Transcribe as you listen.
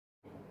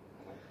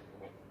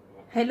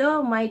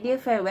Hello my dear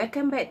friend,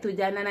 welcome back to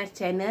Jannah's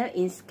channel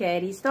in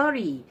Scary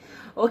Story.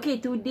 Okay,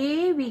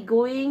 today we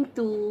going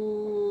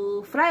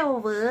to fly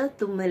over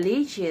to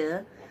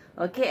Malaysia.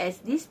 Okay,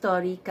 as this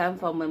story come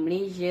from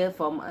Malaysia,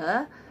 from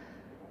a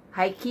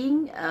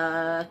hiking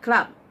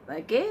club.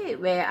 Okay,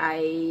 where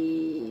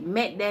I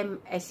met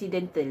them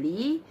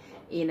accidentally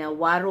in a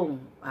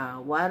warung.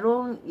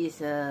 Warung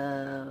is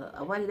a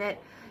what is that?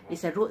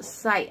 It's a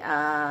roadside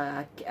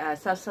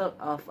some sort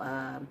of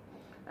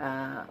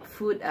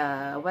food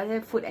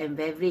food and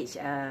beverage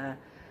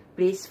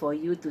place for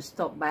you to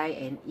stop by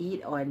and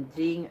eat or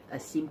drink a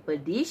simple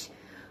dish.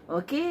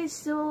 Okay,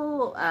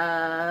 so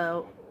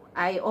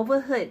I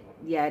overheard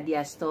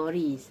their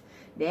stories.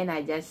 Then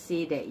I just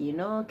say that, you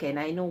know, can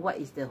I know what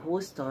is the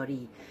whole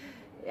story?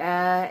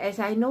 As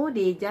I know,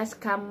 they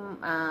just come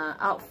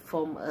out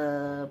from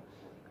a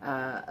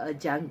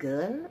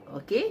jungle,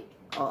 okay,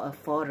 or a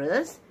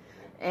forest.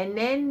 And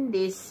then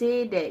they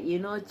say that, you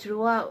know,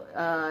 throughout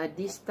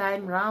this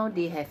time round,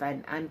 they have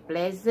an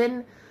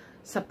unpleasant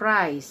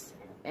surprise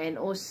and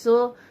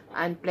also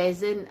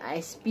unpleasant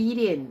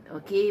experience,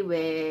 okay,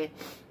 where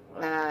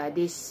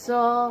they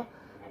saw,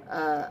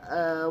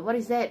 what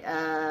is that,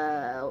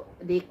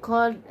 they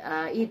called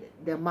it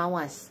the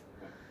Mawas.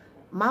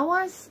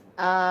 Mawas,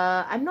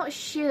 I'm not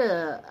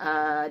sure,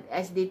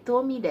 as they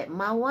told me that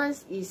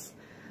Mawas is,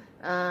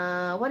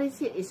 what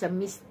is it, it's a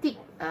mystic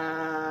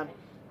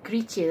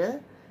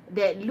creature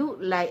that look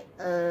like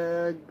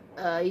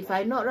if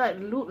I'm not right,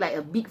 look like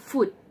a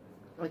Bigfoot.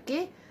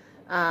 Okay,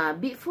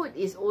 Bigfoot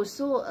is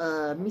also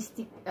a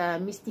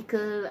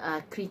mystical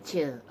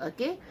creature.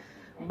 Okay,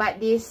 but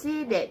they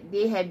say that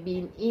they have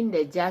been in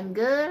the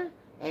jungle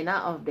and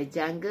out of the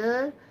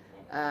jungle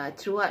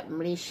throughout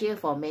Malaysia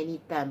for many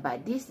times.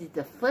 But this is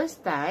the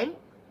first time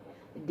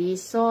they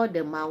saw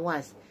the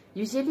Mawas.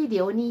 Usually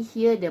they only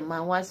hear the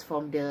Mawas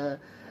from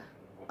the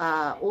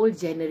old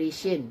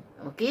generation.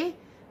 Okay.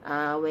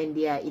 When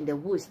they are in the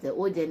woods, the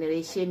old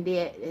generation,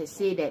 they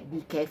say that be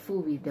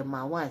careful with the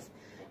Mawas,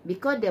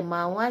 because the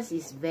Mawas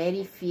is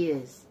very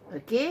fierce.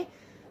 Okay,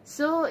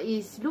 so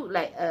it's look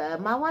like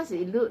Mawas.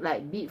 It look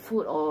like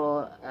Bigfoot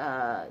or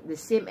the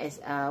same as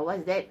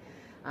what's that,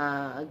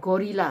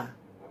 gorilla.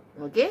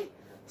 Okay,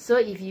 so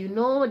if you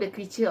know the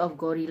creature of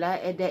gorilla,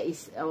 that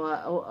is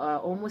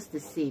almost the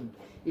same.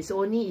 It's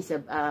only is a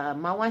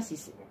Mawas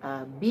is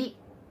big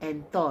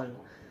and tall.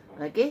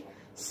 Okay,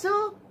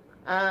 so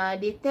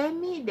they tell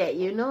me that,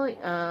 you know,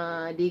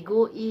 they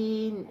go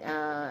in,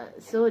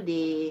 so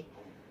they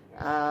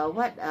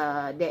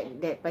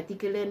that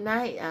particular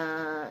night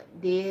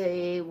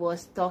they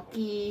was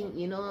talking,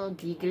 you know,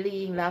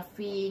 giggling,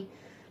 laughing.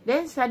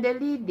 Then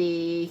suddenly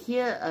they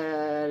hear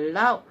a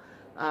loud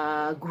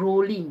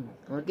growling,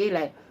 okay,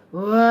 like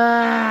wow,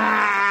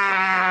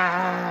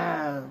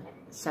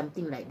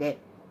 something like that.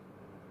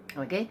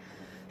 Okay,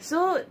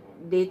 so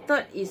they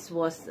thought it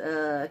was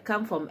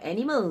come from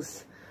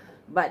animals.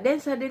 But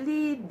then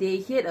suddenly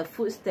they heard a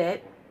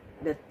footstep.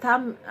 The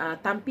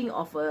thumping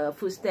of a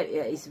footstep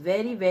is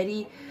very,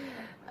 very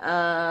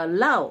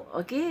loud.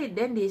 Okay,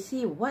 then they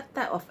see what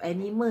type of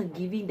animal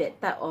giving that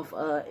type of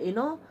you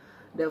know,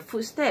 the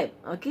footstep.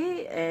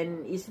 Okay,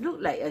 and it look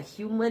like a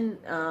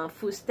human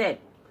footstep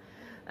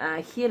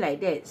here like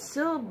that.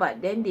 So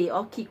but then they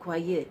all keep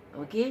quiet.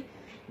 Okay,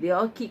 they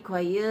all keep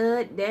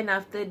quiet. Then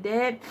after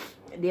that,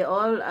 they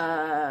all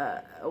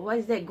what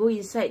is that, go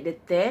inside the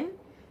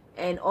tent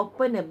and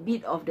open a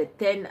bit of the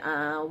tent,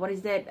 what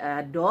is that,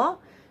 door,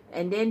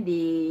 and then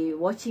they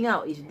watching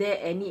out if there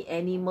any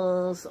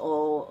animals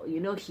or, you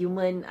know,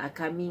 human are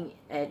coming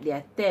at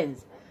their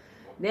tents.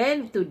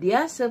 Then to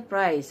their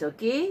surprise,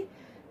 okay,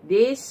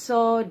 they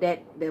saw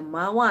that the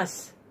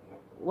Mawas,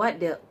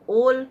 what the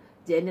old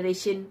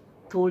generation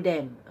told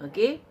them.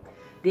 Okay,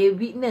 they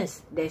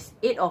witnessed, there's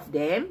 8 of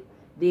them.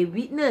 They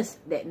witnessed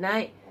that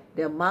night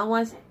the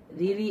Mawas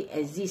really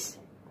exist.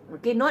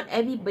 Okay, not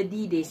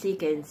everybody, they say,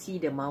 can see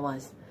the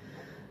Mawas.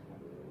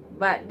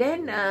 But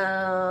then,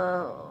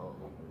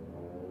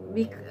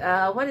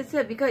 what is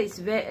it? Because it's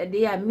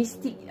they are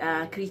mystic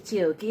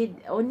creature. Okay,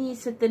 only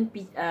certain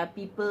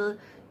people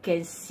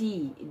can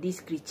see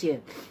this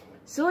creature.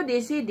 So they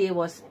say there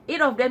was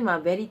 8 of them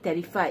are very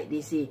terrified.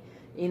 They say,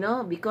 you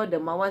know, because the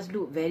Mawas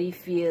look very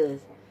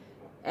fierce.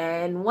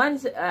 And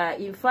once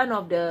in front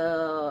of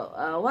the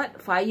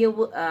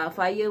firework,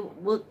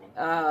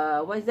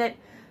 what's that?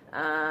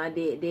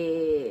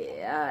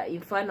 They in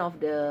front of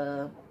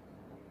the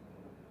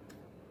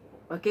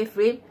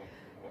frame.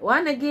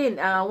 Once again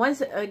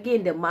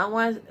the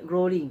Mawas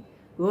growling.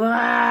 Wah!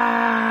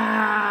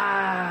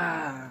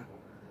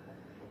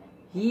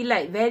 He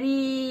like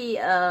very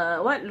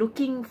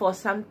looking for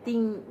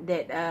something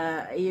that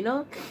you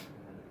know,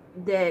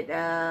 that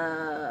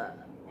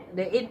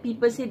the 8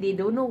 people say they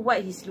don't know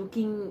what he's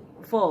looking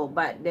for,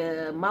 but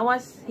the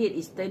Mawas head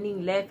is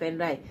turning left and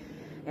right.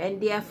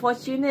 And they are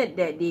fortunate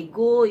that they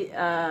go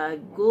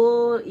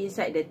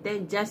inside the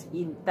tent just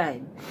in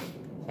time.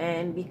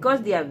 And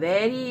because they are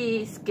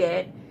very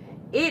scared,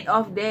 8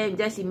 of them,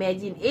 just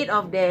imagine, 8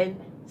 of them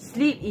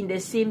sleep in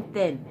the same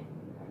tent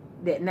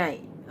that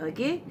night.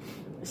 Okay,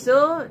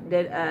 so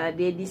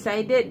they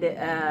decided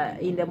that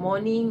in the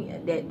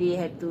morning that they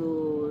have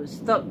to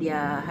stop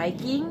their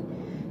hiking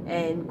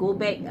and go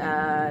back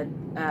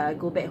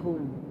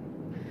home.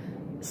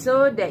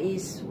 So that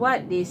is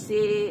what they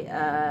say.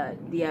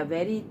 They are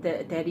very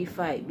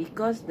terrified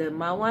because the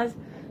Mawas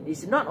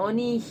is not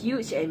only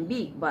huge and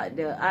big, but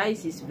the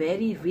eyes is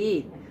very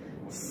red.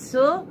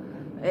 So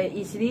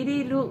it's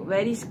really look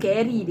very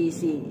scary, they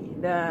say.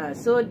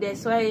 So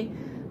that's why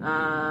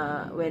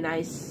when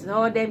I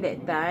saw them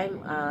that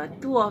time,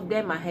 2 of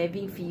them are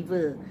having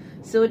fever.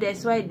 So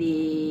that's why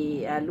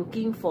they are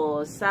looking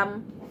for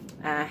some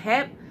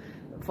help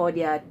for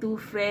their 2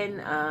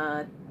 friends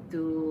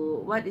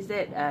to, what is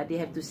that? They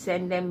have to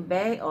send them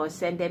back or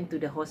send them to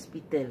the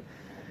hospital.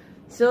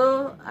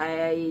 So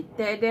I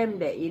tell them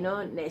that, you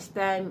know, next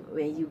time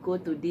when you go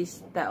to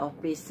this type of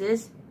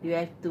places, you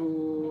have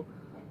to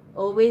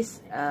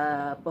always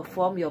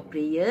perform your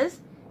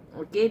prayers.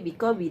 Okay,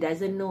 because we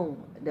doesn't know.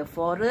 The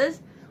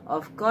forest,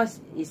 of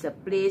course, is a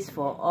place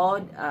for all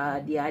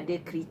the other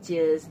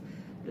creatures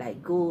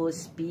like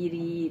ghost,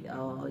 spirit,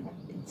 or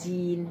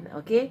jinn.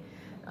 Okay,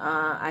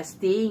 are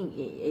staying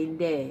in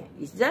there.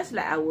 It's just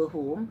like our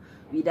home.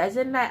 We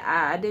doesn't like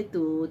other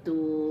to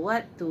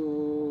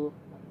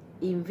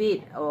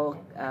invade or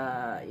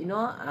you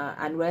know,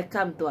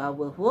 unwelcome to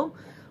our home.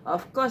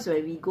 Of course,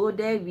 when we go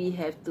there, we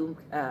have to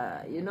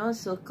you know,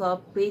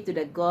 so-called pray to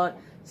the God,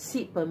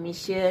 seek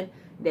permission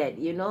that,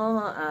 you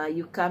know,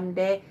 you come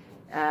there,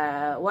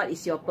 what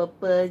is your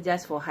purpose?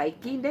 Just for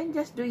hiking? Then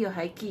just do your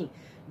hiking.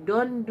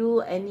 Don't do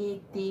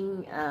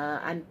anything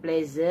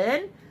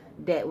unpleasant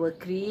that will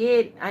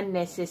create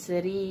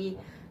unnecessary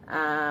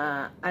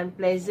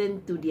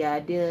unpleasant to the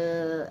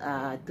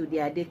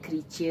other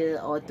creature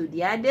or to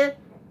the other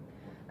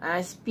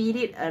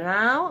spirit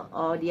around,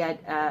 or the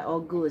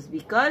or ghosts,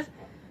 because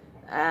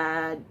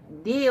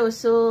they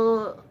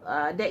also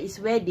that is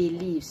where they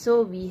live.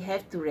 So we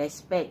have to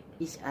respect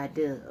each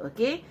other.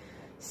 Okay,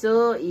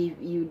 so if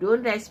you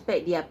don't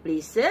respect their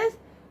places,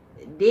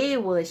 they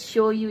will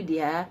show you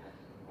their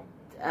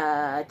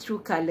true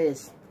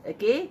colors.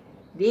 Okay,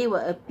 they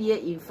will appear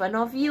in front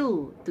of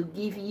you to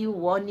give you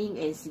warning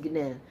and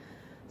signal.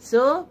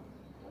 So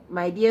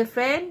my dear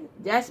friend,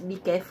 just be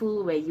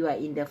careful when you are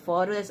in the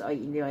forest or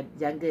in your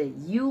jungle.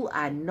 You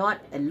are not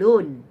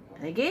alone.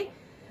 Okay,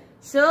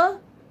 so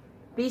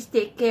please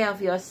take care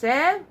of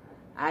yourself.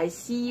 I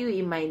see you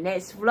in my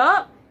next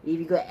vlog. If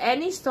you got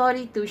any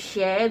story to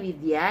share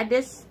with the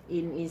others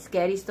in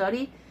Scary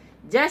Story,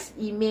 just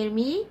email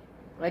me.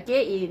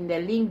 Okay, in the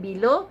link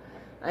below.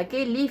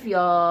 Okay, leave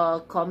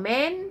your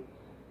comment.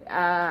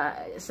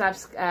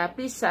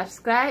 Please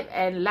subscribe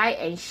and like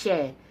and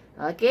share.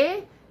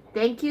 Okay,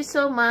 thank you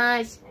so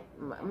much,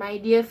 my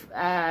dear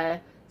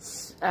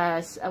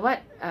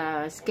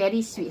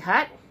scary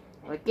sweetheart.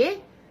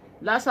 Okay,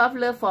 lots of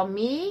love for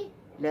me.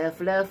 Love,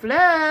 love,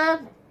 love.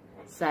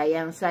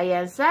 Sayang,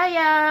 sayang,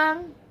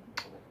 sayang.